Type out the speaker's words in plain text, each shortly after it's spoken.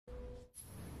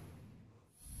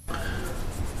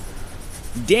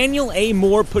Daniel A.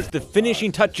 Moore puts the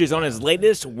finishing touches on his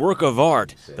latest work of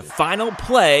art, the final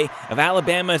play of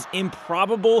Alabama's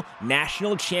improbable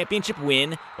national championship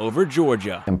win over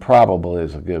Georgia. Improbable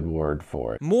is a good word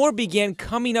for it. Moore began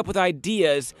coming up with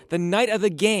ideas the night of the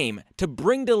game to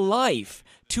bring to life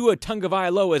Tua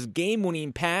Tagovailoa's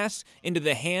game-winning pass into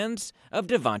the hands of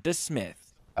Devonta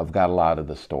Smith. I've got a lot of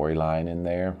the storyline in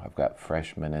there. I've got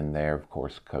freshmen in there, of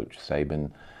course, Coach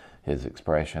Saban, his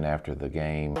expression after the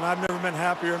game. And I've never been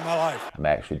happier in my life. I'm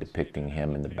actually depicting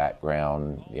him in the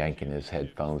background, yanking his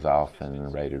headphones off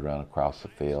and ready to run across the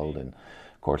field. And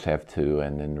of course have Tua,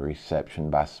 and then the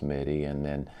reception by Smitty, and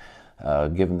then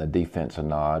giving the defense a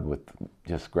nod with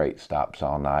just great stops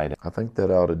all night. I think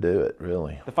that ought to do it,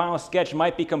 really. The final sketch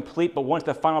might be complete, but once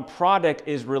the final product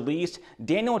is released,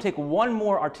 Daniel will take one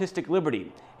more artistic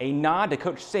liberty, a nod to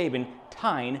Coach Saban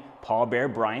tying Paul Bear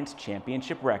Bryant's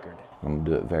championship record. I'm going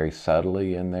to do it very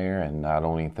subtly in there, and I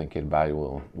don't even think anybody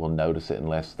will notice it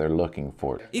unless they're looking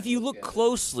for it. If you look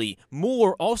closely,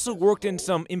 Moore also worked in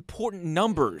some important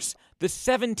numbers. The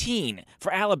 17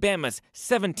 for Alabama's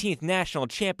 17th national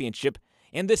championship,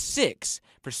 and the 6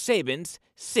 for Saban's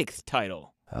 6th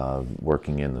title.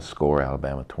 Working in the score,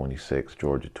 Alabama 26,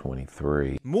 Georgia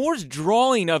 23. Moore's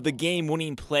drawing of the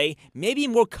game-winning play may be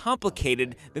more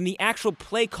complicated than the actual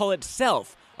play call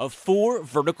itself of 4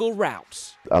 vertical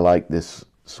routes. I like this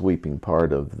sweeping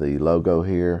part of the logo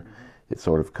here. It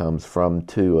sort of comes from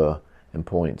Tua and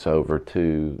points over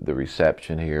to the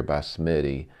reception here by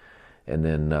Smitty. And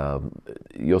then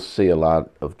you'll see a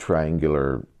lot of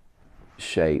triangular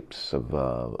shapes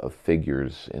of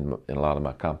figures in a lot of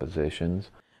my compositions.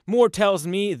 Moore tells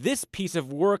me this piece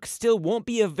of work still won't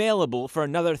be available for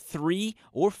another 3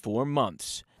 or 4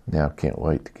 months. Now I can't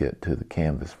wait to get to the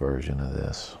canvas version of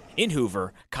this. In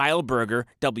Hoover, Kyle Berger,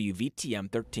 WVTM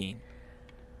 13.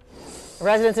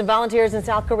 Residents and volunteers in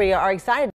South Korea are excited